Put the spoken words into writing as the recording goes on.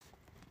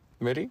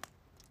Ready?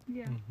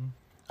 Yeah. Mm-hmm.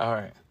 All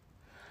right.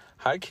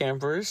 Hi,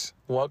 campers.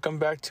 Welcome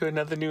back to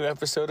another new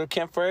episode of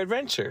Campfire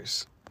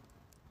Adventures.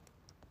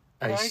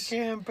 Hi,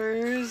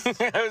 campers. I was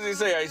going to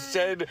say, I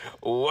said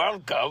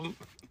welcome.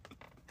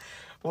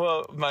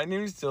 Well, my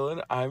name is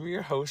Dylan. I'm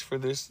your host for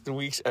this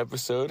week's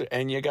episode,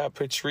 and you got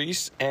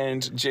Patrice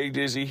and Jay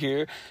Dizzy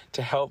here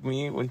to help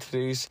me with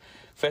today's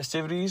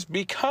festivities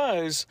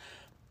because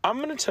I'm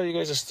going to tell you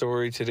guys a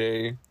story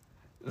today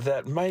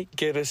that might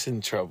get us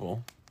in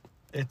trouble.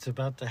 It's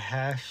about the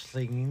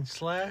hash-slinging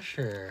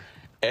slasher.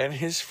 And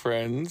his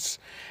friends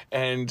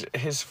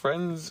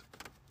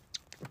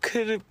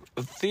could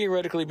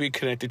theoretically be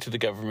connected to the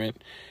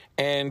government.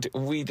 And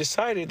we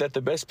decided that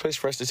the best place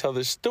for us to tell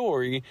this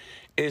story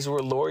is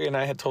where Lori and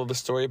I had told the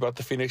story about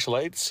the Phoenix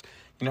Lights.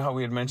 You know how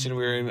we had mentioned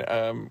we were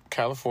in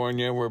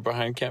California, we're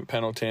behind Camp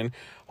Pendleton.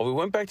 Well, we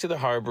went back to the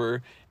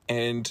harbor,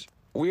 and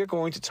we are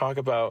going to talk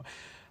about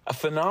a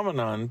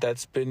phenomenon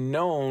that's been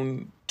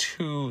known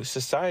to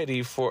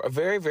society for a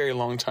very, very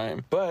long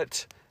time.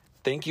 But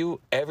thank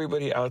you,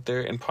 everybody out there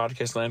in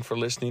podcast land, for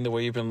listening the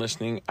way you've been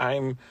listening.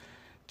 I'm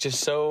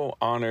just so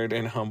honored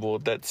and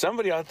humbled that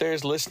somebody out there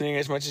is listening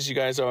as much as you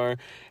guys are,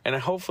 and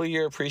hopefully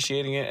you're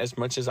appreciating it as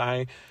much as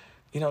I,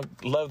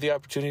 love the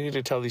opportunity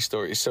to tell these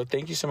stories. So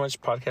thank you so much,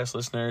 podcast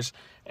listeners,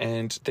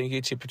 and thank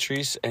you to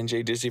Patrice and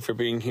Jay Dizzy for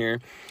being here.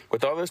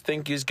 With all those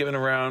thank yous given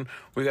around,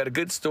 we got a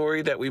good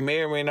story that we may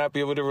or may not be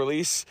able to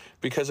release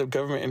because of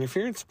government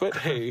interference, but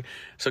hey,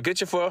 so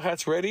get your foil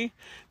hats ready.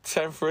 It's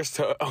time for us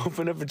to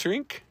open up a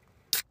drink.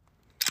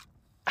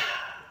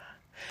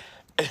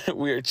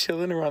 We are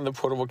chilling around the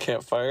portable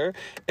campfire.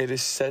 It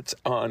is set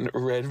on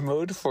red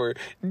mode for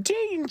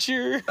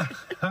danger.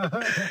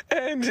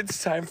 And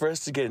it's time for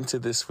us to get into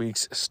this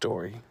week's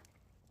story.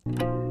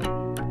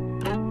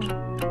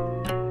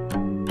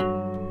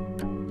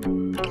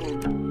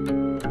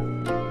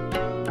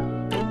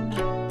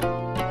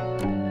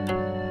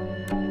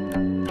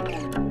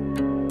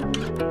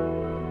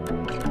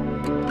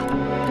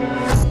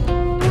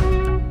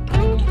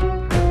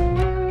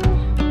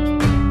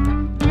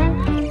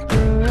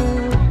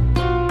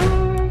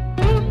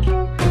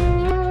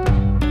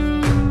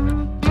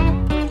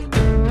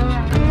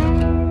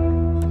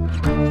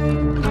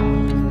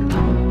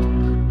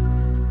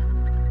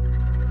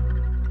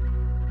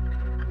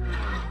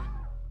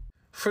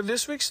 For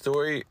this week's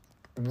story,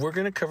 we're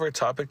going to cover a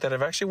topic that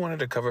I've actually wanted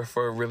to cover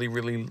for a really,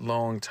 really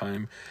long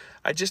time.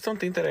 I just don't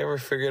think that I ever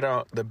figured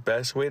out the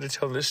best way to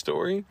tell this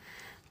story.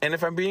 And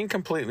if I'm being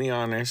completely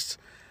honest,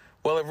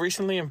 well, I've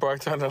recently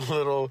embarked on a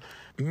little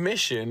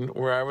mission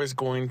where I was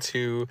going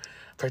to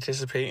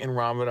participate in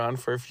Ramadan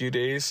for a few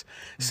days.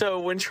 So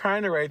when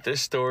trying to write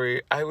this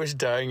story, I was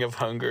dying of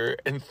hunger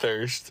and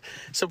thirst.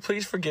 So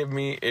please forgive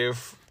me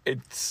if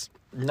it's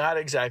not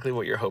exactly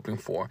what you're hoping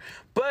for.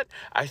 But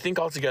I think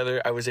altogether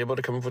I was able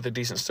to come up with a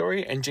decent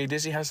story, and Jay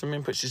Dizzy has some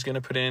input she's going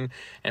to put in,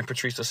 and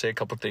Patrice will say a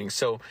couple things.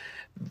 So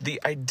the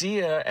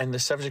idea and the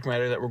subject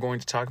matter that we're going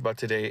to talk about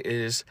today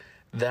is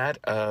that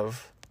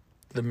of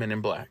the Men in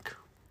Black.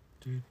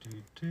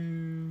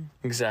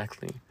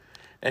 Exactly.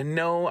 And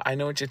no, I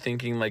know what you're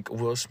thinking, like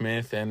Will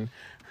Smith and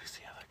who's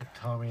the other guy?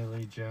 Tommy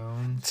Lee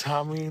Jones.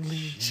 Tommy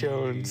Lee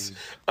Jones.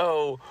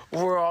 Oh,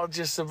 we're all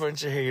just a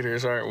bunch of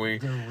haters, aren't we?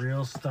 The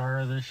real star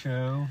of the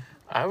show.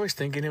 I was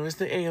thinking it was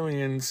the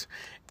aliens.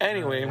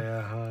 Anyway.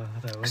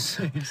 That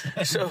was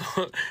So,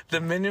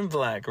 the Men in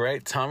Black,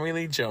 right? Tommy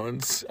Lee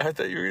Jones. I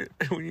thought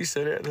when you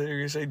said it, I thought you were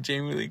going to say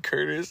Jamie Lee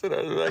Curtis. And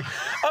I was like,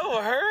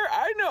 oh, her?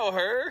 I know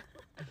her.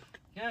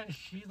 Yeah,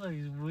 she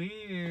looks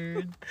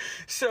weird.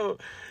 So,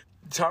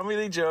 Tommy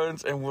Lee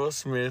Jones and Will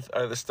Smith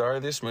are the star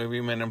of this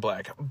movie, Men in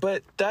Black.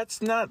 But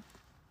that's not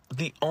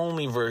the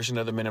only version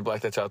of the Men in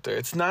Black that's out there.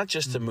 It's not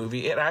just a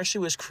movie. It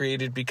actually was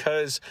created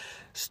because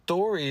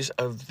stories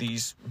of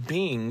these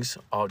beings,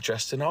 all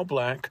dressed in all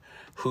black,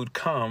 who'd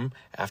come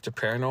after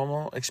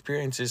paranormal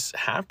experiences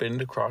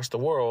happened across the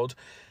world.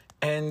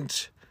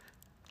 And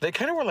they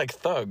kind of were like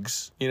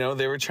thugs. They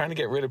were trying to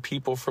get rid of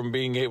people from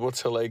being able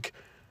to,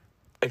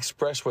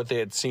 express what they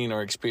had seen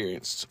or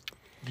experienced.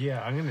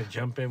 Yeah, I'm going to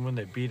jump in when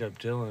they beat up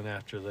Dylan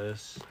after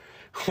this.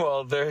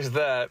 Well, there's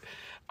that.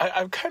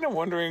 I'm kind of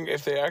wondering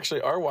if they actually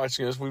are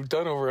watching us. We've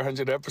done over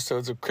 100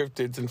 episodes of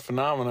cryptids and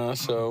phenomena,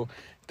 so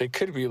they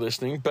could be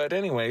listening. But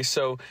anyway,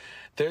 so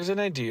there's an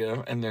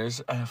idea, and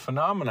there's a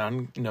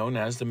phenomenon known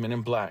as the Men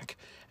in Black.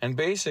 And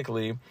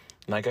basically,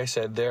 like I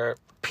said, there are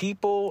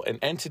people, an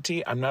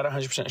entity, I'm not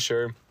 100%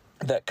 sure,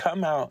 that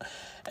come out,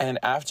 and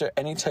after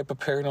any type of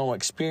paranormal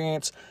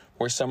experience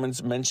where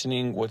someone's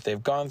mentioning what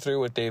they've gone through,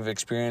 what they've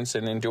experienced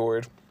and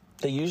endured,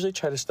 they usually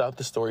try to stop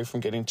the story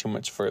from getting too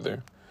much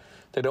further.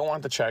 They don't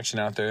want the traction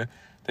out there.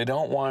 They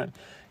don't want,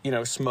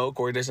 smoke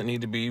where it doesn't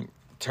need to be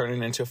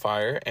turning into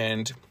fire.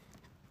 And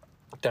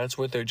that's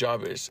what their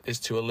job is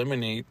to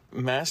eliminate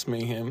mass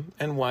mayhem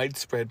and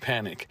widespread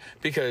panic.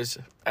 Because,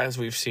 as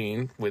we've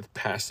seen with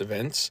past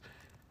events,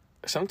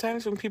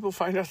 sometimes when people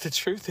find out the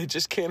truth, they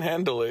just can't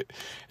handle it.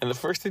 And the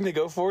first thing they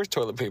go for is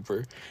toilet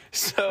paper.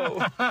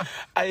 So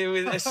I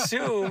would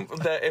assume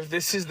that if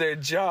this is their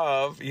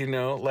job, you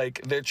know,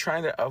 like they're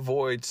trying to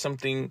avoid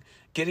something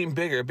getting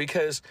bigger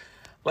because,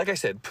 like I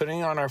said,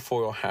 putting on our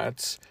foil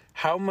hats,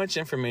 how much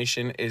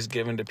information is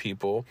given to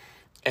people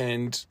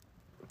and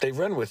they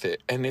run with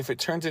it. And if it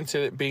turns into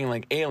it being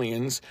like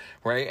aliens,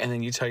 right? And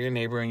then you tell your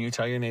neighbor and you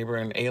tell your neighbor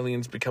and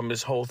aliens become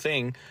this whole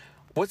thing.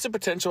 What's the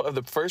potential of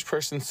the first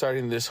person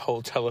starting this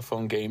whole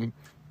telephone game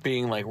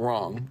being like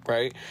wrong,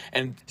 right?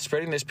 And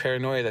spreading this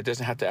paranoia that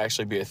doesn't have to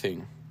actually be a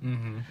thing.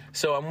 Mm-hmm.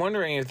 So I'm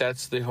wondering if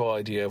that's the whole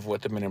idea of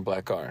what the Men in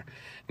Black are.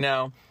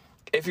 Now,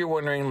 if you're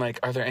wondering, like,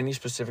 are there any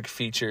specific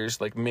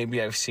features, like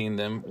maybe I've seen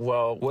them?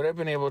 Well, what I've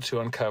been able to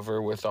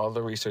uncover with all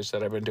the research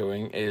that I've been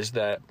doing is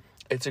that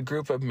it's a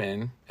group of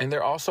men, and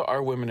there also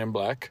are women in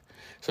black.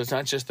 So it's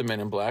not just the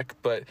Men in Black,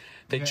 but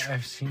they...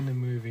 I've seen the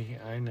movie,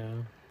 I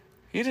know.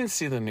 You didn't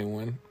see the new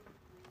one?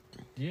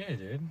 Yeah, I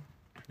did.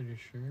 Pretty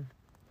sure.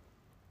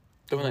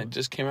 The one that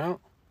just came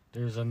out?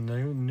 There's a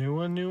new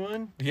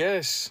one?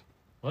 Yes.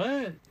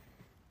 What?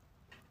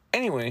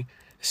 Anyway,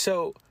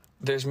 so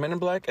there's Men in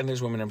Black and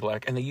there's Women in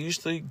Black, and they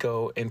usually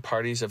go in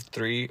parties of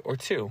 3 or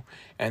 2,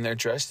 and they're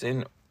dressed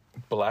in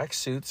black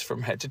suits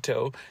from head to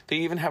toe. They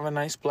even have a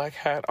nice black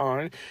hat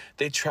on.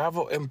 They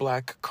travel in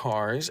black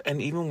cars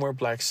and even wear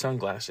black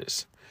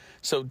sunglasses.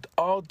 So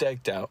all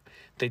decked out.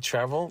 They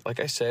travel, like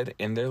I said,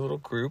 in their little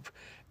group,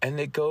 and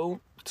they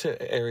go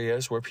to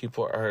areas where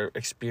people are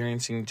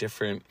experiencing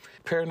different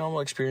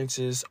paranormal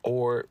experiences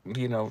or,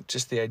 you know,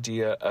 just the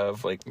idea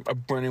of like a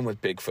run-in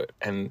with Bigfoot.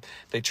 And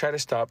they try to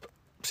stop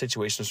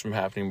situations from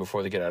happening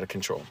before they get out of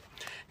control.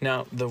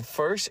 Now, the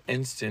first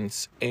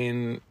instance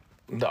in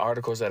the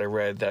articles that I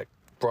read that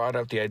brought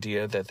up the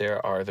idea that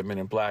there are the Men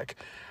in Black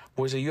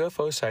was a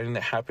UFO sighting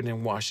that happened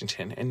in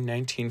Washington in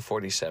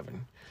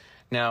 1947.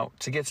 Now,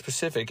 to get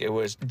specific, it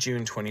was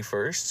June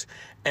 21st,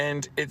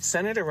 and it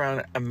centered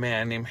around a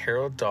man named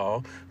Harold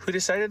Dahl who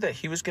decided that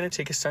he was going to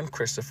take his son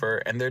Christopher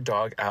and their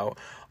dog out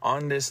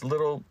on this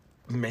little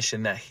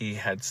mission that he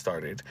had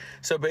started.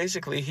 So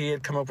basically, he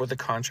had come up with a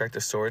contract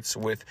of sorts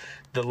with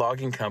the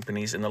logging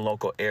companies in the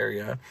local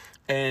area,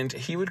 and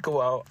he would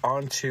go out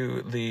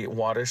onto the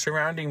water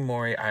surrounding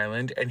Maury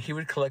Island, and he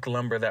would collect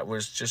lumber that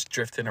was just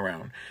drifting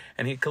around.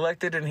 And he'd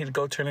collect it, and he'd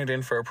go turn it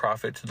in for a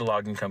profit to the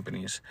logging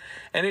companies.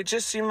 And it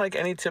just seemed like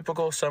any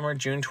typical summer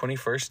June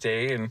 21st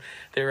day, and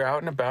they were out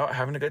and about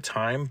having a good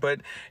time.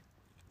 But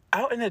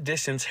out in the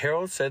distance,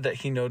 Harold said that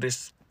he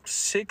noticed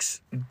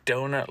 6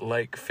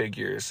 donut-like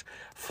figures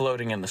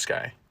floating in the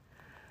sky,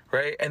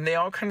 right? And they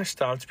all kind of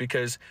stopped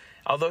because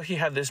although he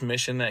had this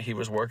mission that he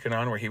was working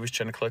on where he was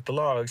trying to collect the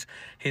logs,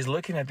 he's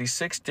looking at these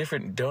 6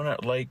 different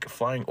donut-like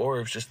flying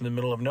orbs just in the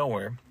middle of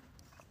nowhere.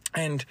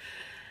 And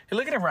he's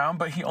looking around,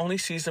 but he only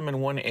sees them in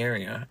one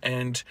area.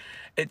 And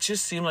it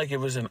just seemed like it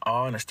was an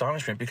awe and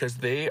astonishment because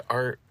they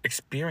are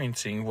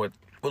experiencing what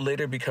will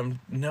later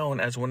become known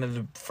as one of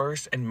the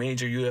first and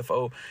major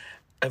UFO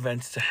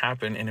events to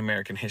happen in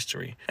American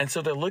history. And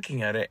so they're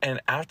looking at it, and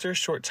after a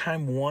short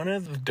time, one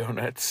of the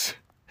donuts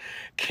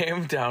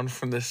came down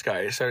from the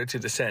sky. It started to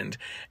descend,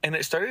 and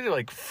it started to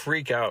like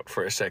freak out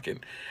for a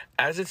second.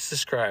 As it's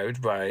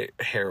described by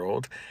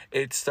Harold,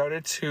 it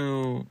started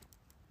to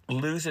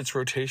lose its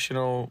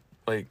rotational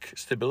like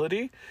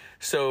stability.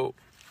 So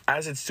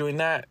as it's doing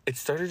that, it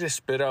started to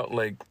spit out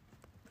like,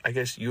 I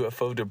guess,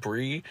 UFO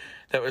debris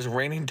that was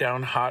raining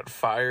down hot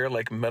fire,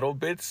 like metal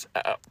bits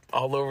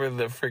all over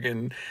the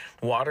friggin'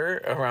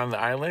 water around the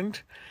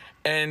island.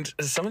 And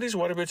some of these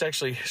water bits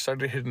actually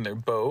started hitting their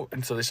boat,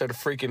 and so they started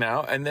freaking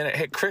out. And then it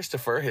hit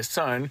Christopher, his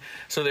son,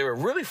 so they were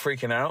really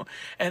freaking out.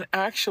 And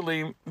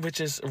actually, which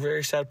is a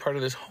very sad part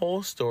of this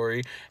whole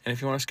story, and if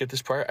you want to skip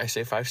this part, I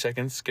say 5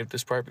 seconds, skip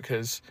this part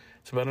because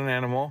it's about an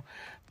animal.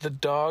 The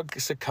dog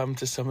succumbed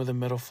to some of the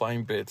metal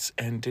flying bits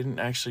and didn't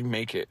actually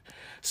make it.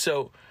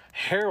 So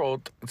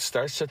Harold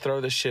starts to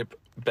throw the ship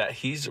that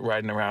he's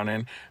riding around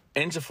in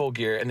into full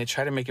gear, and they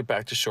try to make it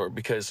back to shore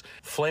because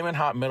flaming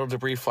hot metal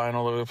debris flying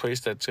all over the place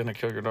that's going to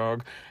kill your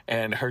dog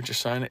and hurt your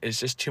son is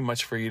just too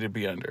much for you to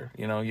be under.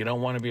 You know, you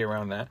don't want to be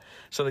around that.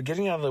 So they're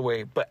getting out of the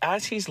way. But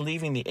as he's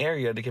leaving the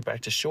area to get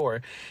back to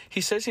shore, he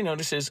says he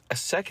notices a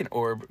second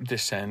orb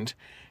descend,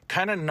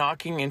 kind of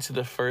knocking into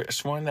the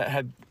first one that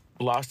had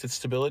lost its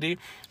stability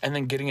and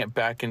then getting it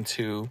back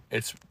into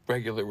its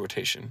regular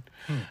rotation.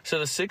 So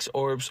the 6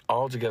 orbs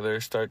all together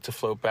start to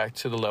float back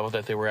to the level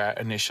that they were at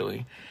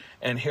initially.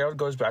 And Harold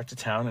goes back to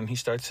town and he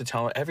starts to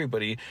tell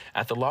everybody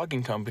at the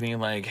logging company,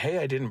 like, hey,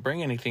 I didn't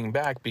bring anything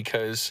back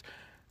because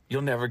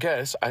you'll never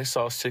guess, I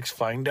saw 6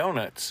 flying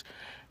donuts.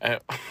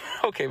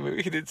 Okay,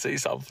 maybe he did say he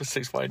saw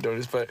 6 flying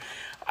donuts, but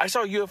I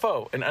saw a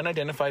UFO, an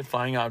unidentified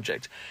flying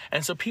object.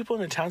 And so people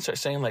in the town start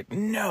saying, like,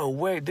 no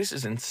way, this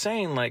is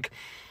insane. Like,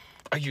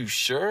 are you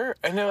sure?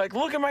 And they're like,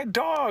 look at my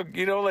dog,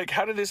 like,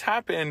 how did this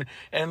happen?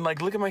 And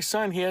like, look at my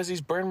son, he has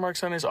these burn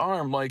marks on his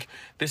arm. Like,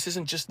 this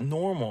isn't just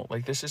normal.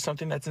 Like, this is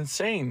something that's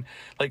insane.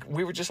 Like,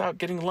 we were just out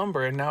getting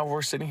lumber and now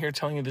we're sitting here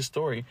telling you this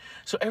story.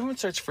 So everyone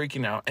starts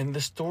freaking out and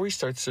the story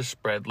starts to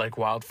spread like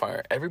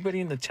wildfire. Everybody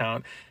in the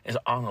town is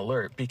on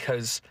alert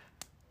because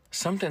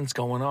something's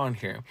going on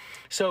here.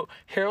 So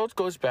Harold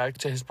goes back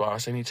to his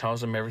boss and he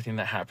tells him everything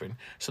that happened.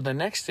 So the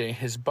next day,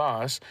 his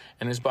boss's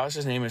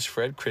name is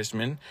Fred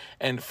Chrisman,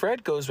 and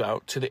Fred goes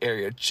out to the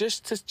area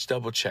just to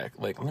double check.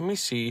 Like, let me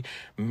see,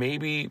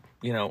 maybe,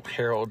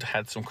 Harold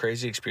had some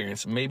crazy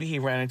experience. Maybe he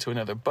ran into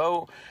another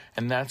boat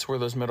and that's where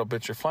those metal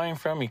bits are flying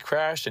from. He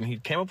crashed and he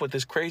came up with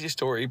this crazy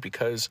story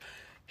because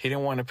he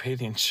didn't want to pay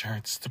the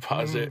insurance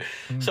deposit.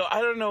 So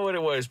I don't know what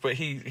it was, but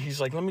he's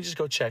like, let me just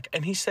go check.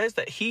 And he says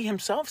that he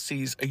himself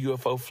sees a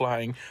UFO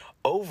flying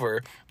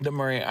over the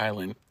Murray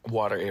Island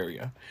water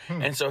area.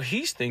 And so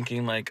he's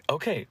thinking like,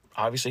 okay,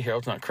 obviously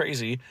Harold's not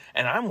crazy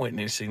and I'm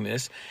witnessing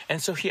this. And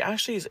so he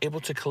actually is able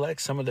to collect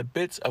some of the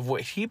bits of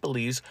what he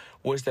believes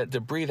was that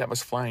debris that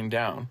was flying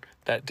down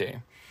that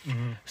day.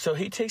 So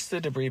he takes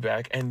the debris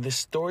back and this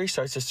story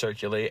starts to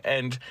circulate,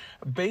 and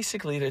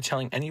basically they're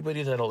telling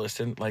anybody that'll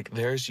listen, like,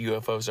 there's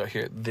UFOs out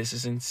here. This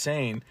is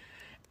insane.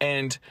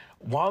 And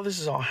while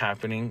this is all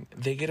happening,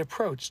 they get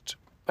approached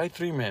by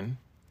three men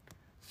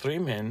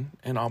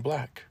in all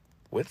black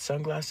with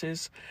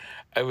sunglasses.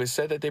 It was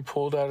said that they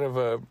pulled out of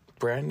a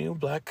brand new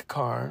black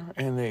car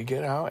and they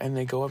get out and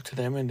they go up to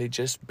them and they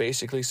just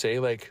basically say,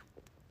 like,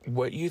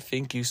 what you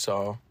think you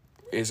saw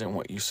isn't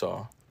what you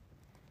saw.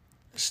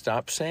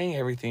 Stop saying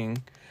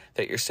everything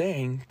that you're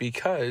saying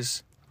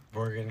because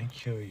we're gonna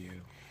kill you.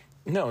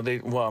 No,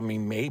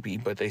 maybe,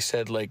 but they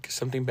said like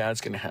something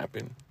bad's gonna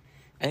happen.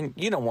 And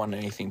you don't want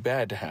anything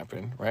bad to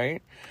happen,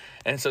 right?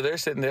 And so they're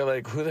sitting there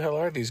like, who the hell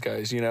are these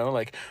guys,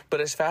 But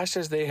as fast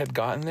as they had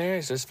gotten there,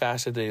 it's as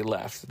fast as they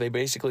left. They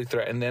basically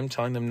threatened them,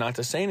 telling them not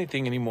to say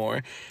anything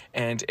anymore.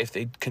 And if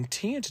they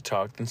continued to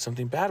talk, then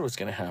something bad was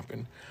going to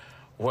happen.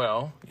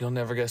 Well, you'll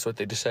never guess what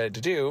they decided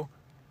to do.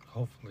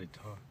 Hopefully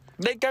talk.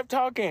 They kept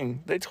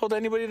talking. They told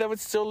anybody that would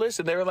still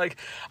listen. They were like,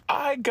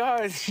 I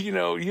got,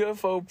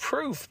 UFO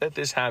proof that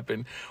this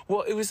happened.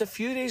 Well, it was a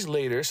few days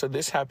later, so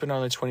this happened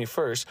on the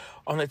 21st.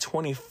 On the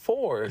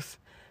 24th,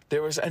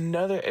 there was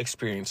another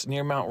experience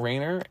near Mount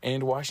Rainier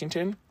in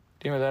Washington.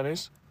 Do you know where that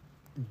is?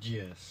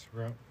 Yes,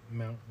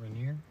 Mount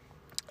Rainier.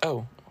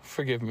 Oh,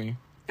 forgive me.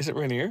 Is it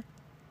Rainier?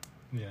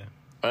 Yeah.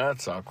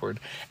 That's awkward.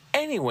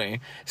 Anyway,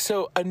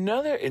 so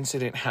another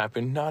incident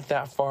happened not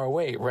that far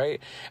away, right?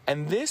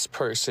 And this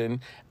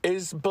person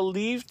is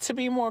believed to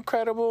be more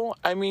credible.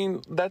 I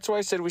mean, that's why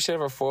I said we should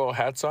have our foil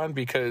hats on,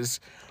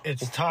 because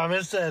it's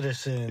Thomas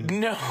Edison.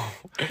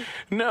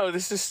 No,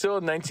 this is still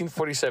in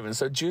 1947.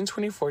 So June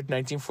 24th,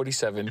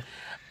 1947,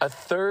 a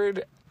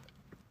third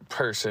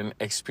person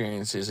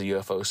experiences a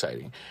UFO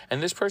sighting.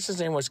 And this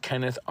person's name was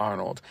Kenneth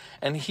Arnold.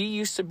 And he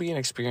used to be an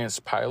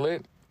experienced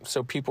pilot.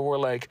 So people were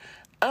like,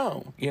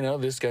 oh,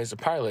 this guy's a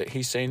pilot.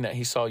 He's saying that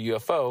he saw a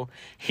UFO.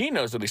 He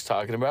knows what he's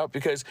talking about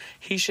because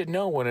he should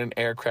know what an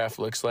aircraft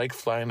looks like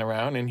flying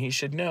around, and he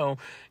should know,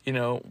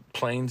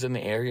 planes in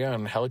the area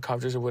and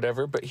helicopters or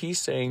whatever. But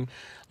he's saying,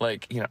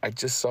 like, I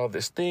just saw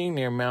this thing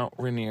near Mount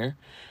Rainier,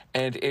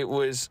 and it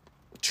was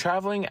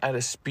traveling at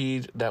a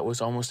speed that was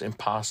almost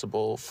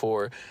impossible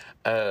for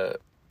a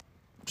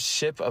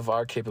ship of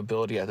our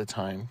capability at the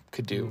time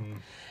could do.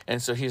 And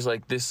so he's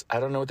like, I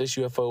don't know what this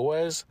UFO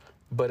was,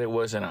 but it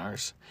wasn't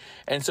ours.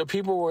 And so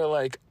people were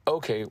like,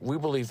 okay, we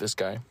believe this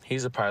guy.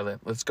 He's a pilot.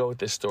 Let's go with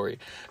this story.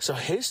 So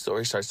his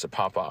story starts to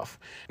pop off.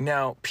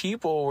 Now,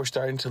 people were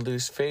starting to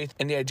lose faith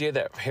in the idea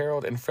that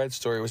Harold and Fred's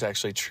story was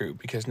actually true,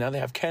 because now they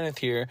have Kenneth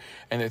here,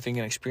 and they're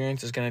thinking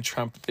experience is going to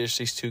trump these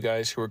two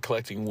guys who are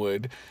collecting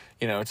wood,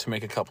 to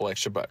make a couple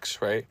extra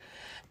bucks, right?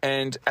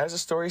 And as the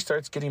story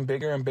starts getting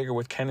bigger and bigger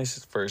with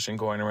Kenneth's version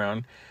going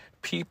around,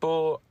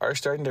 people are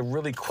starting to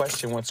really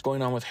question what's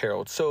going on with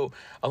Harold. So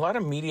a lot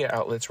of media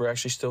outlets were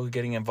actually still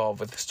getting involved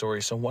with the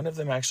story. So one of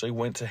them actually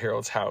went to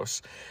Harold's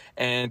house,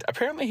 and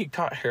apparently he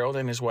caught Harold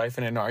and his wife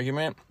in an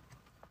argument.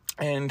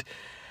 And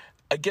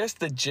I guess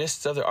the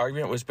gist of the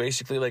argument was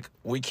basically like,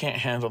 we can't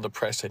handle the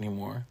press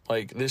anymore.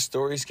 Like, this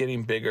story's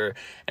getting bigger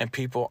and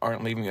people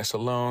aren't leaving us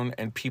alone,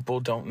 and people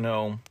don't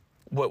know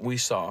what we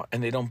saw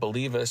and they don't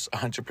believe us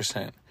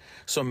 100%.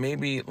 So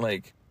maybe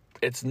like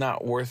it's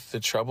not worth the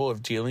trouble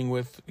of dealing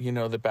with, the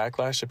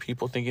backlash of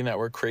people thinking that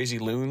we're crazy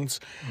loons.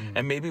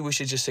 And maybe we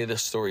should just say the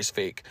story's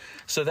fake.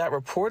 So that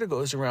reporter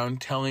goes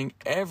around telling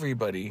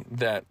everybody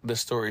that the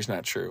story's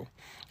not true.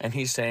 And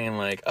he's saying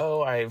like,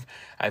 oh, I've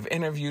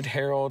interviewed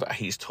Harold.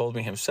 He's told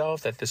me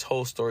himself that this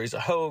whole story's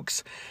a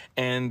hoax.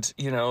 And,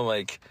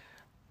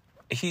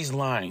 he's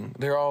lying.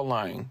 They're all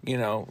lying.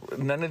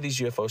 None of these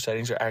UFO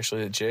sightings are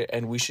actually legit,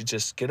 and we should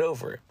just get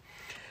over it.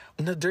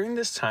 Now, during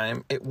this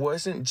time, it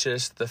wasn't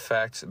just the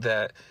fact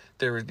that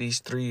there were these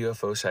 3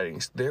 UFO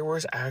sightings. There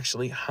was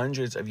actually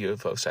hundreds of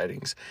UFO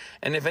sightings.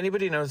 And if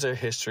anybody knows their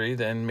history,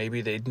 then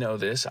maybe they'd know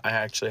this. I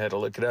actually had to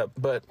look it up.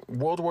 But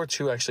World War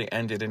II actually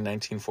ended in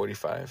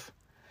 1945.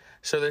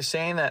 So they're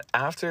saying that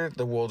after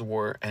the World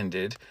War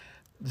ended,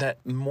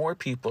 that more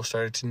people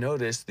started to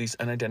notice these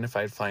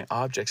unidentified flying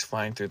objects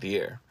flying through the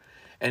air.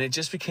 And it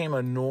just became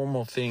a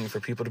normal thing for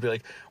people to be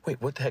like,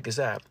 wait, what the heck is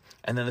that?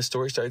 And then the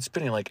story started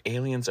spinning, like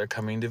aliens are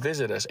coming to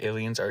visit us.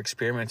 Aliens are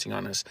experimenting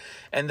on us.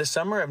 And the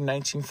summer of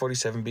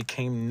 1947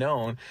 became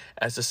known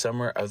as the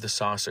summer of the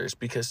saucers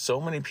because so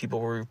many people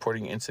were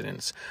reporting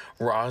incidents.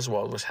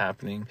 Roswell was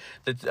happening.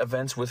 The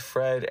events with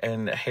Fred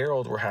and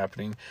Harold were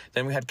happening.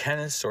 Then we had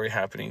Kenneth's story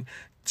happening.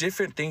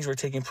 Different things were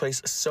taking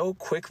place so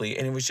quickly,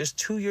 and it was just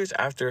 2 years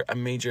after a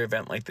major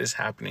event like this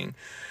happening.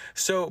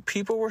 So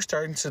people were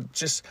starting to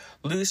just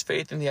lose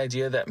faith in the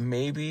idea that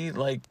maybe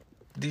like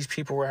these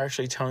people were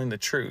actually telling the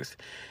truth.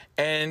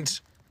 And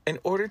in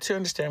order to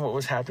understand what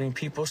was happening,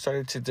 people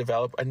started to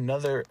develop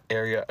another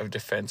area of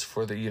defense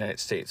for the United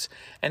States.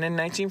 And in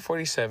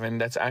 1947,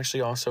 that's actually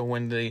also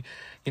when the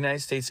United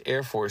States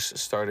Air Force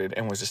started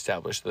and was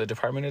established. The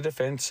Department of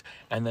Defense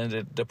and then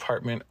the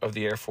Department of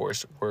the Air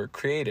Force were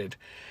created.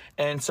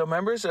 And so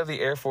members of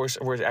the Air Force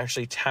were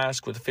actually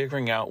tasked with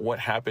figuring out what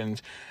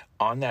happened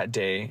on that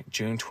day,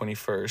 June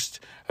 21st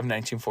of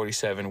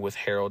 1947, with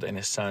Harold and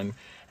his son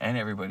and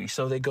everybody.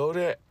 So they go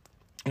to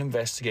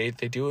investigate.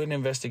 They do an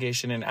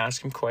investigation and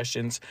ask him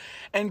questions.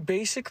 And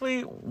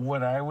basically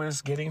what I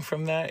was getting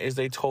from that is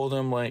they told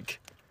him, like,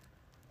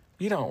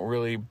 you don't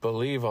really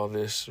believe all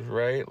this,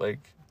 right? Like,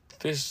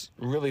 this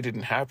really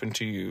didn't happen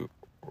to you,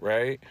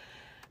 right?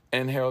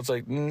 And Harold's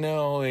like,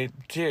 no, it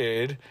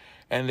did.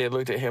 And they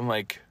looked at him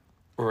like,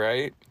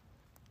 right?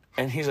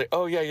 And he's like,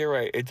 oh, yeah, you're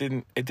right. It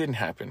didn't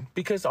happen.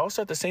 Because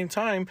also at the same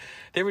time,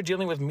 they were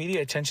dealing with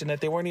media attention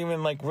that they weren't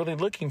even like really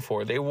looking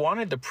for. They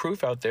wanted the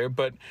proof out there.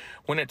 But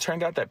when it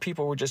turned out that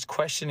people were just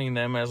questioning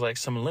them as like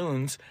some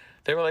loons,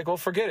 they were like, well,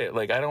 forget it.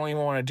 Like, I don't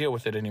even want to deal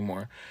with it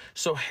anymore.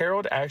 So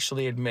Harold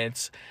actually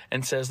admits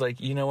and says, like,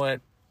 you know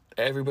what?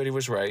 Everybody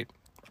was right.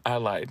 I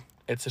lied.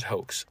 It's a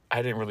hoax.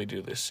 I didn't really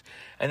do this.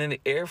 And then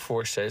the Air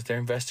Force says their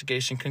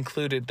investigation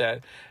concluded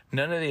that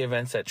none of the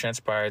events that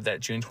transpired that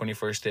June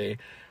 21st day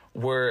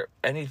were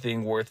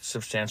anything worth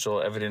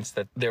substantial evidence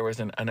that there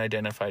was an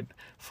unidentified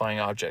flying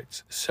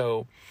object.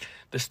 So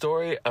the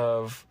story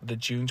of the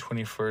June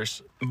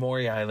 21st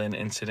Maury Island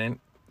incident,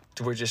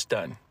 we're just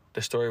done.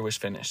 The story was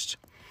finished.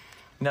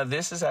 Now,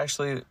 this is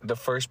actually the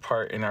first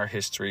part in our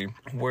history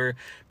where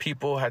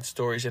people had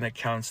stories and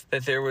accounts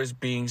that there was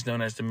beings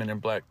known as the Men in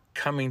Black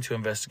coming to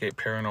investigate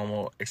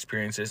paranormal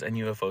experiences and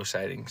UFO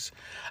sightings.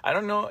 I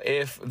don't know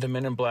if the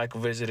Men in Black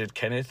visited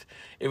Kenneth.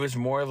 It was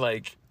more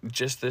like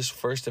just this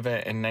first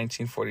event in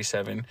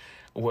 1947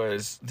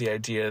 was the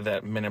idea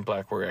that Men in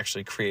Black were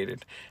actually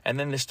created. And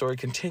then the story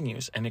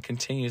continues and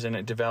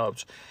it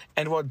develops.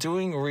 And while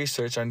doing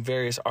research on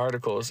various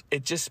articles,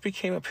 it just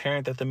became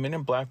apparent that the Men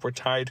in Black were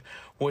tied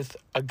with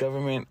a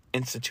government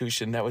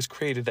institution that was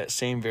created that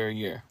same very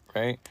year,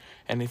 right?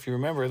 And if you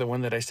remember, the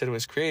one that I said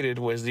was created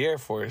was the Air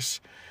Force.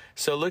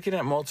 So looking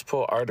at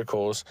multiple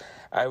articles,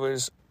 I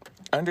was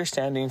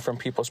understanding from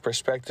people's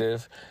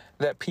perspective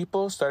that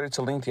people started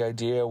to link the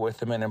idea with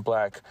the Men in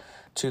Black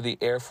to the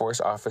Air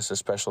Force Office of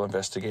Special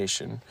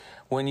Investigation.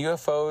 When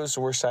UFOs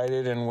were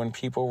sighted and when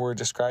people were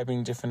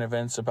describing different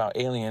events about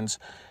aliens,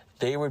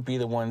 they would be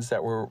the ones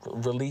that were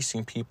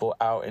releasing people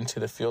out into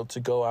the field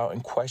to go out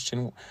and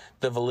question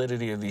the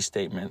validity of these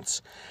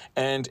statements.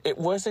 And it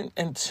wasn't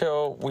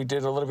until we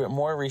did a little bit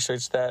more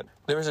research that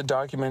there was a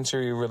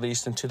documentary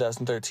released in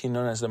 2013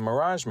 known as The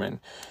Mirage Men.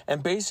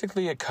 And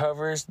basically it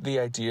covers the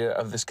idea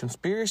of this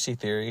conspiracy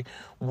theory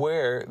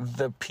where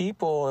the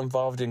people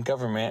involved in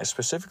government,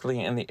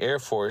 specifically in the Air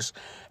Force,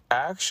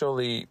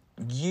 actually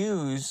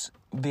use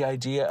the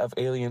idea of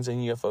aliens and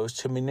UFOs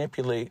to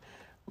manipulate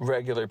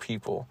regular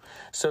people.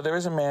 So there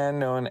is a man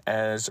known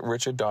as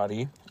Richard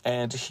Doughty,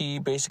 and he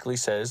basically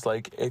says,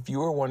 like, if you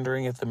were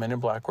wondering if the Men in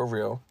Black were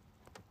real,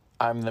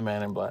 I'm the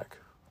Man in Black.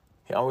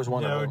 He always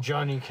wanted No,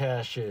 Johnny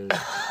Cash is.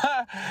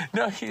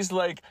 No, he's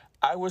like,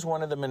 I was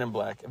one of the Men in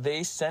Black.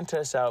 They sent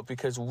us out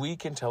because we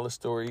can tell a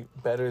story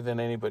better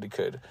than anybody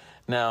could.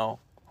 Now,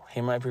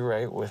 he might be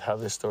right with how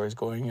this story is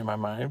going in my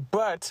mind,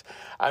 but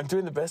I'm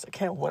doing the best I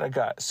can with what I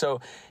got. So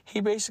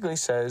he basically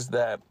says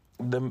that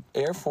the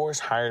Air Force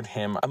hired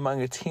him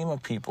among a team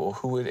of people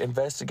who would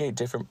investigate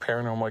different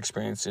paranormal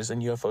experiences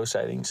and UFO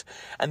sightings,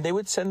 and they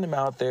would send them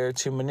out there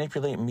to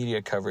manipulate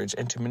media coverage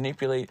and to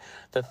manipulate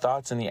the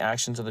thoughts and the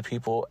actions of the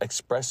people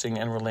expressing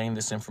and relaying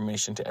this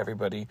information to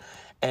everybody.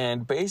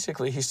 And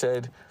basically, he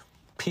said,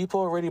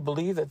 people already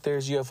believe that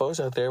there's UFOs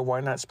out there.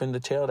 Why not spin the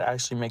tale to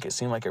actually make it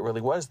seem like it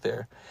really was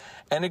there?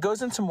 And it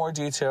goes into more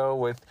detail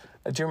with,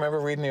 do you remember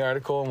reading the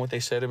article and what they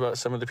said about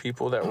some of the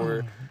people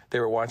that they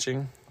were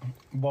watching?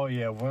 Well,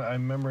 yeah, I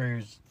remember he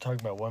was talking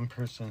about one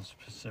person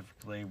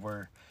specifically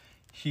where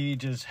he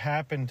just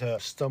happened to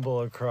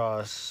stumble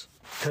across,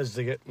 because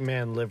the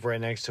man lived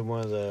right next to one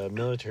of the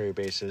military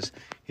bases,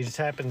 he just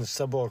happened to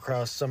stumble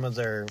across some of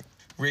their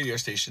Radio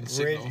station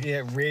signal.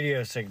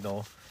 Radio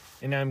signal.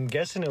 And I'm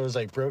guessing it was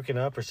like broken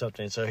up or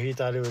something, so he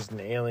thought it was an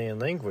alien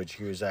language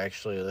he was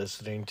actually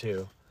listening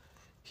to.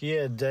 He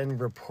had then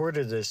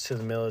reported this to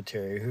the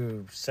military,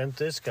 who sent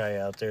this guy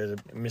out there,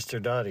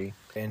 Mr. Dottie.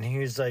 And he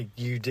was like,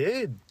 you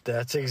did.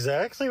 That's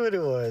exactly what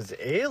it was.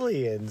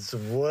 Aliens.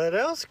 What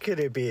else could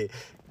it be?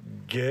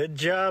 Good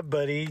job,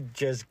 buddy.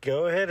 Just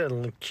go ahead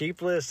and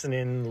keep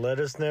listening. Let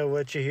us know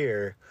what you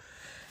hear.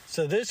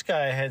 So this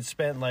guy had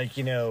spent, like,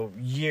 you know,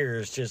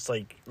 years just,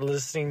 like,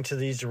 listening to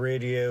these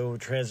radio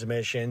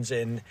transmissions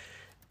and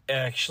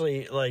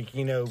actually, like,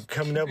 you know,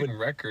 coming up with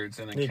records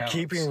and accounts.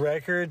 Keeping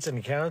records and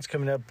accounts,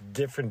 coming up with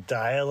different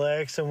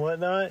dialects and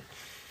whatnot.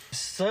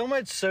 So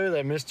much so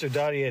that Mr.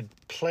 Dottie had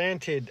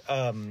planted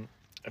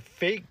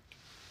fake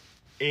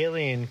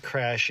alien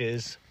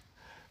crashes,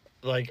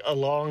 like,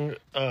 along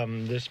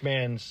this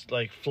man's,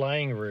 like,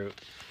 flying route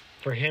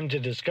for him to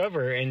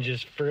discover and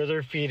just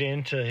further feed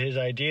into his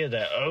idea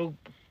that, oh,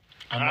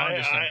 I'm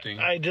onto something.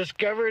 I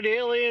discovered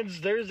aliens.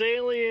 There's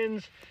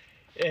aliens.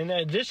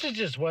 And this is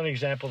just one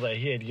example that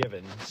he had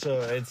given.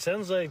 So it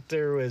sounds like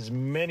there was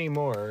many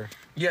more.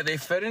 Yeah, they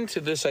fed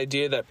into this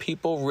idea that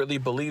people really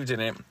believed in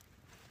it.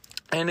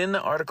 And in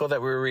the article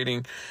that we were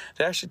reading,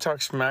 they actually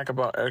talk smack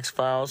about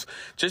X-Files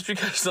just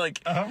because, like,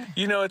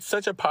 you know, it's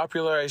such a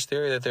popularized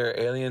theory that there are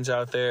aliens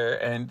out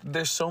there, and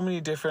there's so many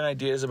different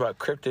ideas about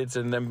cryptids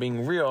and them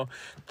being real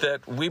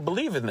that we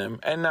believe in them.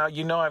 And now,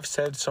 you know, I've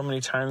said so many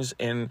times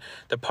in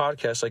the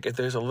podcast, like, if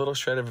there's a little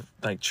shred of,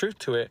 like, truth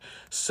to it,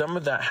 some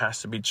of that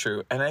has to be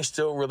true. And I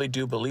still really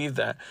do believe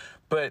that.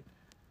 But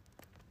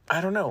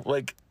I don't know,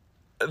 like,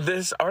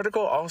 this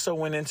article also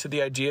went into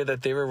the idea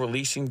that they were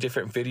releasing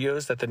different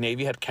videos that the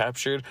Navy had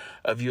captured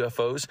of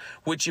UFOs,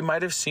 which you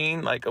might have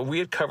seen. Like, we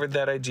had covered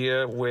that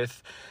idea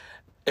with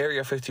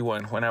Area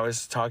 51 when I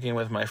was talking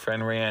with my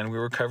friend Rayanne. We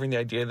were covering the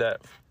idea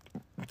that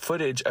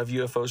footage of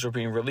UFOs were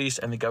being released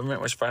and the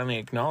government was finally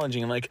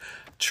acknowledging, like,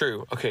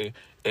 true, okay,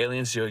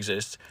 aliens do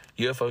exist,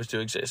 UFOs do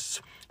exist.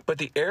 But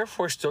the Air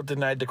Force still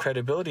denied the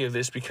credibility of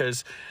this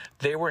because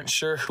they weren't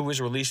sure who was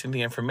releasing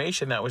the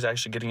information that was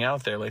actually getting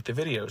out there, like the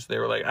videos. They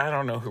were like, I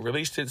don't know who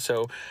released it,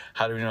 so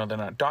how do we know they're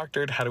not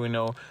doctored? How do we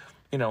know,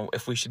 you know,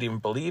 if we should even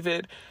believe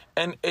it?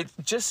 And it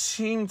just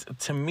seemed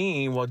to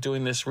me, while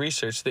doing this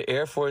research, the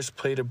Air Force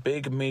played a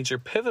big, major,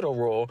 pivotal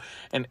role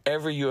in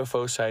every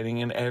UFO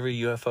sighting and every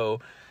UFO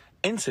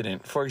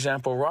incident. For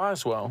example,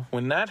 Roswell,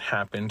 when that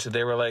happened,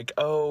 they were like,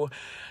 oh,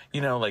 you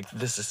know, like,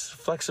 this is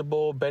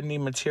flexible, bendy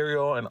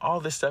material and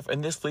all this stuff.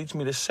 And this leads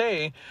me to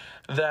say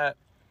that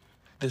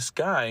this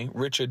guy,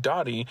 Richard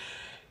Dottie,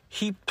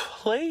 he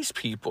plays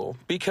people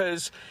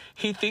because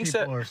he thinks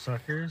People that are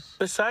suckers.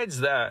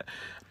 Besides that,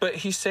 but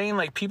he's saying,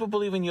 like, people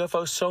believe in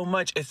UFOs so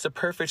much, it's the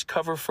perfect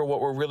cover for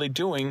what we're really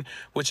doing,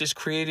 which is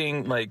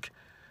creating, like,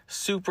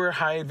 super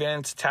high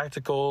advanced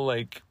tactical,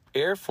 like,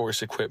 Air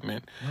Force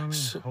equipment. I mean,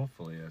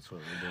 hopefully that's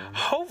what we're doing.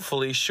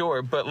 Hopefully,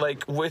 sure. But,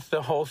 like, with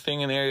the whole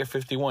thing in Area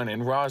 51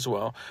 in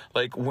Roswell,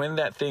 like, when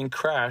that thing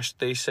crashed,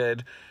 they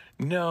said,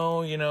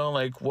 no, you know,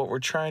 like, what we're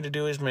trying to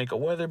do is make a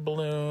weather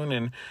balloon,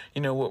 and, you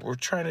know, what we're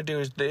trying to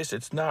do is this.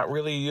 It's not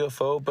really a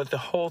UFO, but the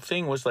whole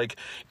thing was like,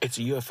 it's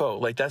a UFO.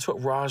 Like, that's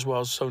what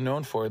Roswell's so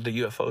known for,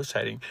 the UFO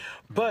sighting.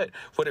 But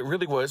what it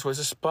really was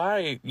a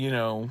spy, you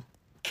know,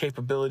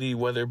 capability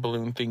weather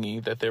balloon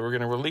thingy that they were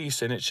going to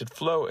release, and it should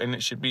float, and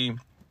it should be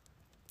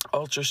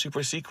ultra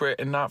super secret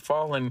and not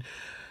fall and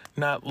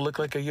not look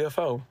like a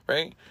UFO,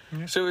 right?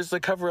 Yeah. So it was the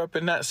cover up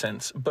in that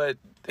sense. But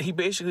he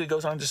basically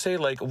goes on to say,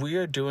 like, we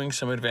are doing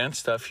some advanced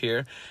stuff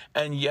here.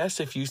 And yes,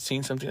 if you've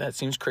seen something that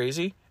seems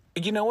crazy,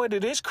 you know what?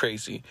 It is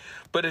crazy.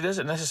 But it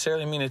doesn't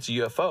necessarily mean it's a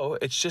UFO.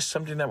 It's just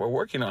something that we're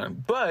working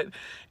on. But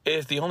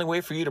if the only way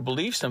for you to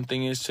believe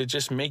something is to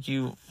just make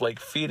you, like,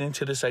 feed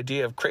into this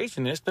idea of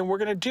craziness, then we're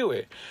going to do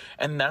it.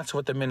 And that's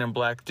what the Men in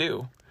Black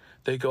do.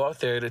 They go out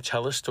there to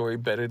tell a story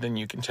better than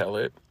you can tell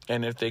it.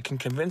 And if they can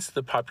convince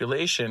the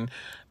population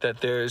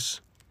that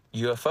there's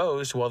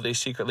UFOs while they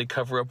secretly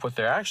cover up what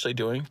they're actually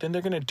doing, then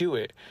they're going to do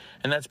it.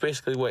 And that's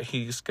basically what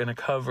he's going to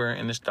cover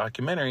in this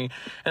documentary.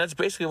 And that's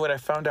basically what I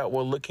found out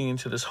while looking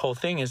into this whole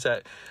thing, is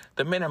that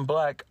the Men in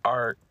Black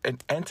are an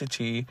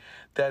entity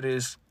that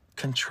is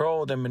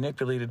controlled and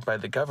manipulated by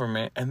the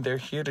government, and they're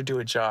here to do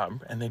a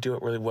job, and they do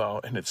it really well.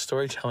 And it's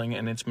storytelling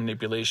and it's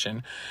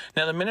manipulation.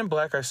 Now, the Men in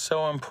Black are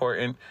so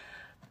important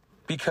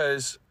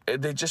because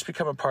they just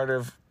become a part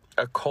of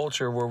a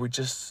culture where we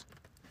just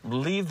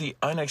leave the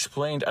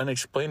unexplained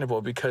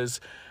unexplainable, because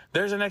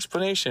there's an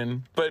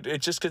explanation, but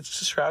it just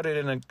gets shrouded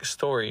in a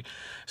story.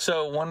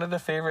 So one of the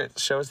favorite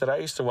shows that I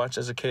used to watch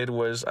as a kid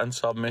was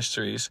Unsolved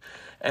Mysteries.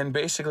 And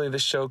basically the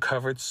show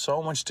covered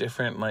so much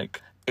different,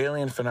 like,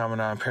 alien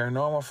phenomenon,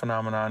 paranormal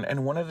phenomenon.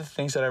 And one of the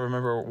things that I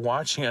remember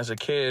watching as a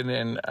kid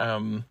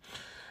and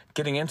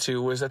getting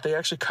into was that they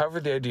actually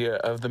covered the idea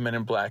of the Men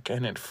in Black,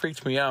 and it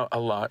freaked me out a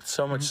lot,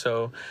 so much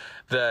so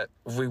that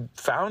we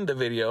found the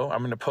video. I'm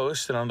going to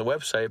post it on the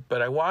website,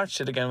 but I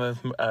watched it again with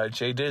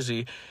Jay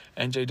Dizzy,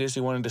 and Jay Dizzy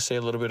wanted to say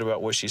a little bit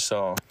about what she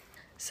saw.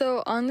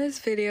 So on this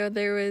video,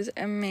 there was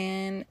a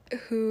man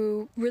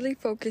who really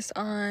focused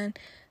on,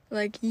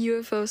 like,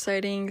 UFO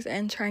sightings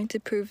and trying to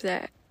prove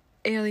that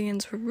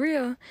aliens were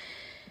real.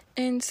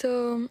 And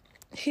so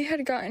he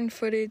had gotten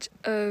footage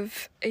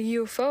of a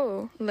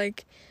UFO,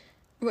 like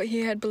what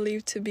he had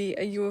believed to be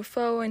a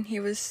UFO, and he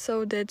was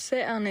so dead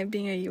set on it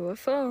being a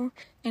UFO,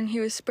 and he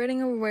was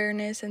spreading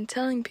awareness and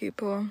telling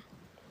people.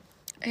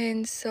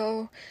 And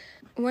so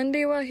one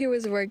day while he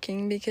was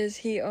working, because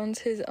he owns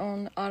his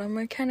own auto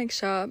mechanic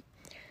shop,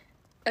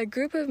 a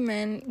group of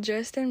men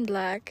dressed in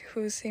black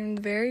who seemed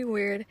very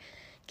weird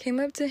came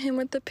up to him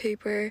with the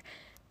paper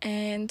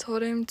and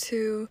told him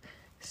to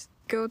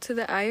go to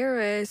the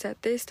IRS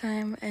at this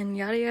time and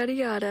yada yada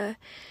yada.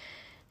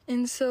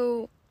 And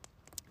so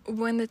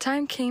when the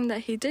time came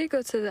that he did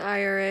go to the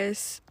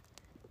IRS,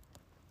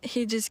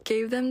 he just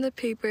gave them the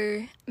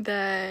paper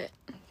that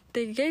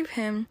they gave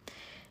him,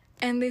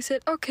 and they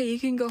said, okay, you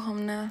can go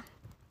home now.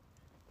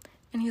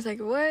 And he's like,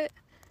 what?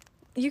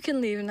 You can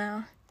leave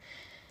now.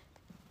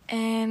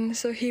 And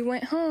so he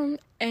went home,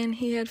 and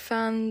he had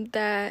found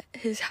that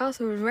his house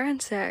was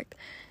ransacked,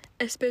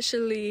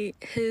 especially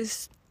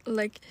his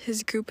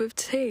group of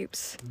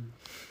tapes.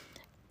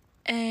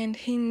 And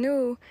he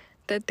knew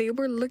that they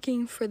were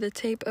looking for the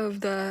tape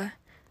of the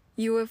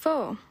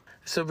UFO.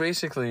 So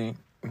basically,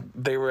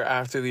 they were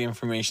after the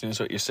information is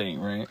what you're saying,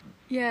 right?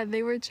 Yeah,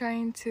 they were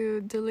trying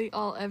to delete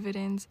all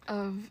evidence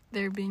of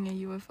there being a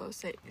UFO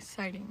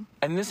sighting.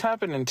 And this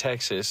happened in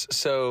Texas.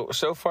 So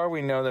far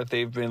we know that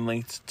they've been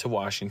linked to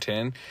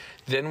Washington.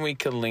 Then we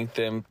can link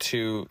them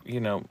to,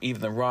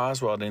 even the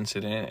Roswell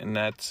incident, and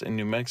that's in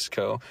New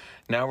Mexico.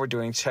 Now we're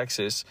doing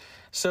Texas.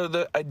 So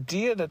the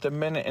idea that the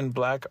Men in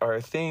Black are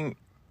a thing,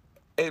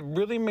 it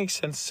really makes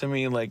sense to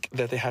me, like,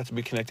 that they have to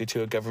be connected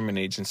to a government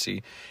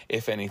agency,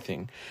 if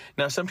anything.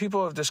 Now, some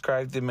people have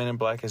described the Men in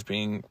Black as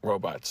being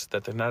robots,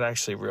 that they're not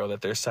actually real,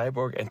 that they're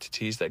cyborg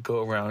entities that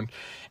go around,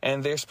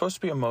 and they're supposed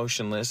to be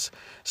emotionless.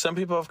 Some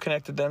people have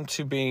connected them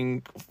to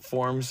being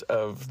forms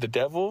of the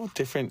devil,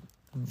 different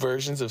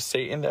versions of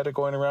Satan that are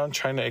going around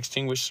trying to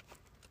extinguish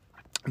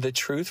the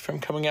truth from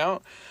coming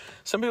out.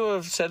 Some people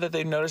have said that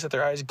they notice that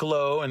their eyes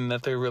glow and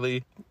that they're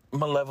really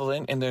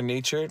malevolent in their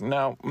nature.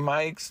 Now,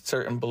 my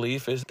certain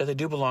belief is that they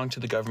do belong to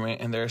the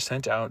government, and they're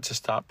sent out to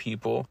stop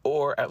people,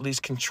 or at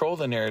least control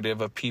the narrative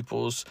of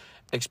people's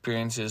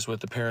experiences with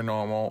the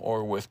paranormal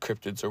or with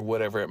cryptids or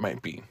whatever it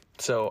might be.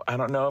 So I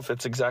don't know if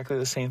it's exactly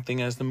the same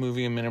thing as the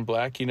movie Men in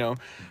Black.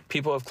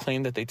 People have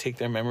claimed that they take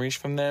their memories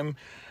from them.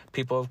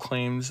 People have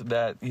claimed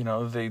that,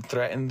 they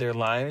threaten their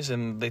lives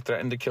and they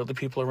threaten to kill the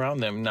people around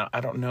them. Now,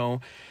 I don't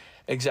know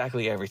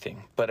exactly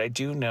everything, but I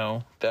do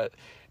know that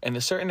in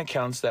the certain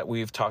accounts that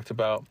we've talked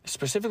about,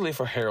 specifically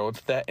for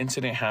Harold, that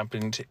incident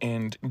happened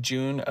in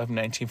June of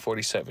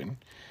 1947.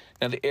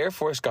 Now, the Air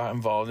Force got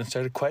involved and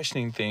started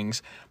questioning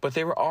things, but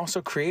they were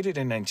also created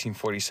in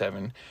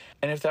 1947.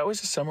 And if that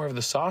was the summer of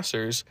the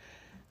saucers,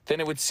 then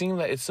it would seem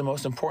that it's the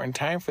most important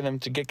time for them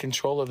to get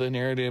control of the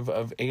narrative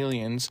of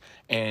aliens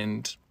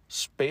and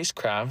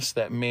spacecrafts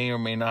that may or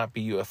may not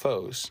be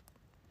UFOs.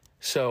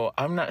 So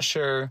I'm not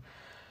sure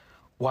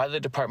why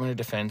the Department of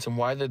Defense and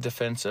why the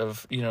defense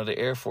of, the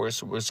Air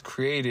Force was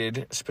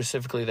created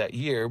specifically that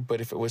year. But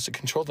if it was to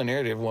control the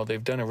narrative, well,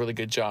 they've done a really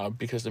good job,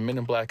 because the Men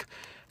in Black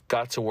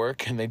got to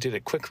work and they did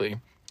it quickly.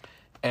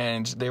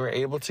 And they were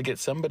able to get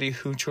somebody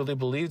who truly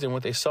believed in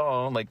what they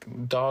saw,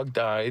 like dog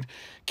died,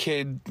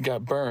 kid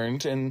got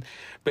burned, and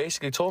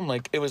basically told him,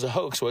 like, it was a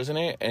hoax, wasn't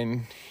it?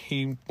 And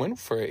he went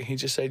for it. He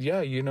just said, yeah,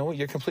 you know what,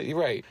 you're completely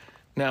right.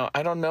 Now,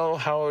 I don't know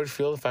how I would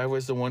feel if I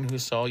was the one who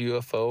saw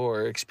UFO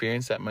or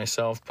experienced that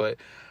myself, but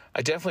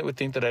I definitely would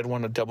think that I'd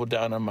want to double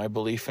down on my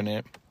belief in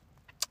it.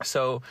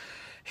 So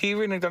he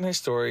reneged on his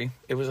story.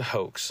 It was a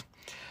hoax.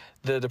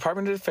 The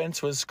Department of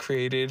Defense was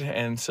created,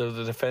 and so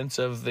the defense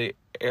of the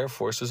Air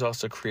Force was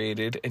also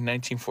created in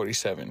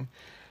 1947.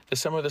 The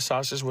Summer of the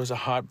Saucers was a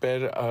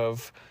hotbed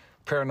of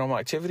paranormal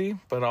activity,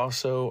 but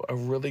also a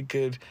really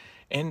good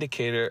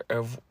indicator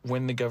of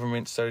when the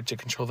government started to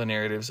control the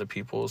narratives of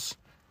people's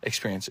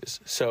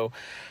experiences. So,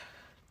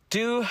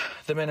 do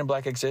the Men in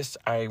Black exist?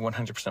 I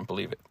 100%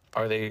 believe it.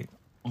 Are they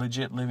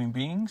legit living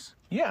beings?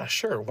 Yeah,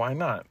 sure. Why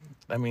not?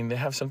 I mean, they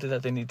have something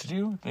that they need to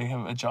do. They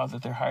have a job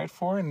that they're hired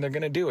for, and they're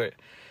going to do it.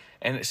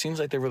 And it seems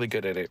like they're really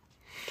good at it.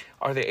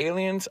 Are they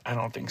aliens? I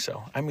don't think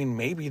so. I mean,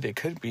 maybe they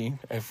could be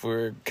if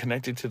we're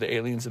connected to the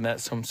aliens in that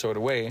some sort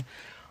of way.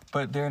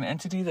 But they're an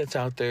entity that's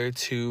out there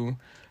to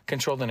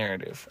control the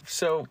narrative.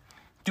 So,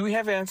 do we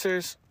have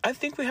answers? I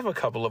think we have a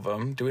couple of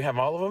them. Do we have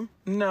all of them?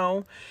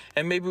 No.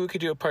 And maybe we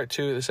could do a part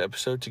 2 of this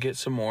episode to get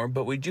some more.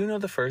 But we do know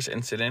the first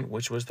incident,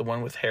 which was the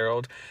one with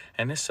Harold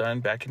and his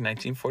son back in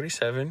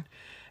 1947.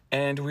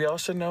 And we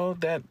also know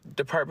that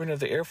Department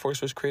of the Air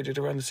Force was created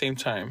around the same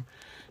time.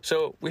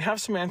 So we have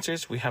some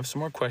answers. We have some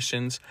more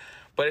questions.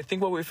 But I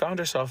think what we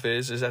found ourselves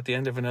is at the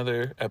end of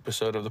another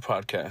episode of the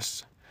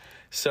podcast.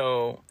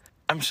 So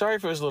I'm sorry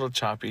if it was a little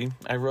choppy.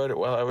 I wrote it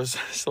while I was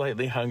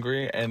slightly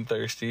hungry and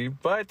thirsty,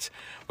 but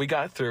we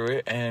got through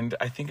it, and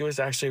I think it was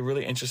actually a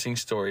really interesting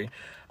story.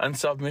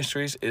 Unsolved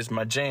Mysteries is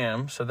my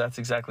jam, so that's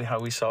exactly how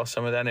we saw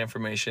some of that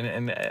information,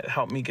 and it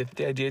helped me get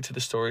the idea to the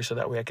story so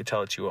that way I could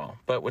tell it to you all.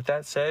 But with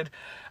that said,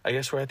 I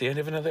guess we're at the end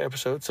of another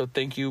episode, so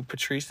thank you,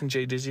 Patrice and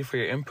Jay Dizzy, for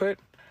your input.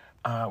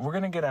 we're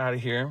going to get out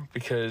of here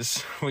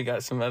because we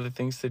got some other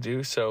things to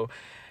do. So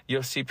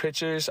you'll see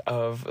pictures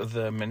of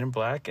the Men in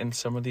Black and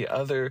some of the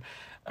other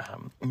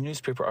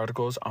newspaper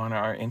articles on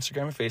our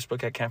Instagram and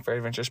Facebook at Campfire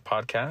Adventures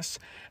Podcast.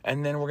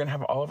 And then we're going to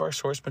have all of our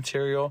source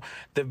material.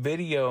 The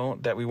video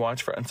that we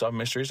watch for Unsolved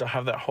Mysteries, I'll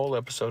have that whole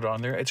episode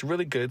on there. It's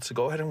really good, so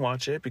go ahead and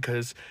watch it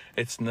because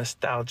it's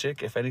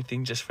nostalgic, if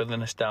anything, just for the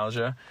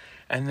nostalgia.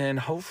 And then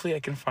hopefully I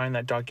can find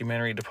that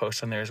documentary to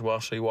post on there as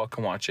well so you all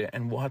can watch it.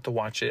 And we'll have to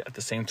watch it at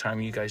the same time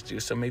you guys do.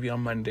 So maybe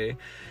on Monday,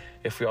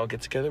 if we all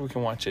get together, we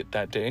can watch it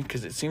that day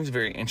because it seems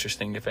very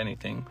interesting, if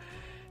anything.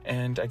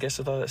 And I guess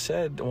with all that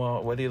said,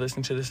 well, whether you're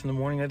listening to this in the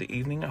morning or the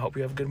evening, I hope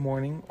you have a good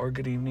morning or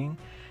good evening.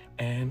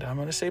 And I'm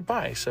going to say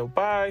bye. So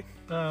bye.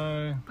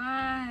 Bye.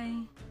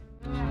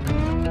 Bye.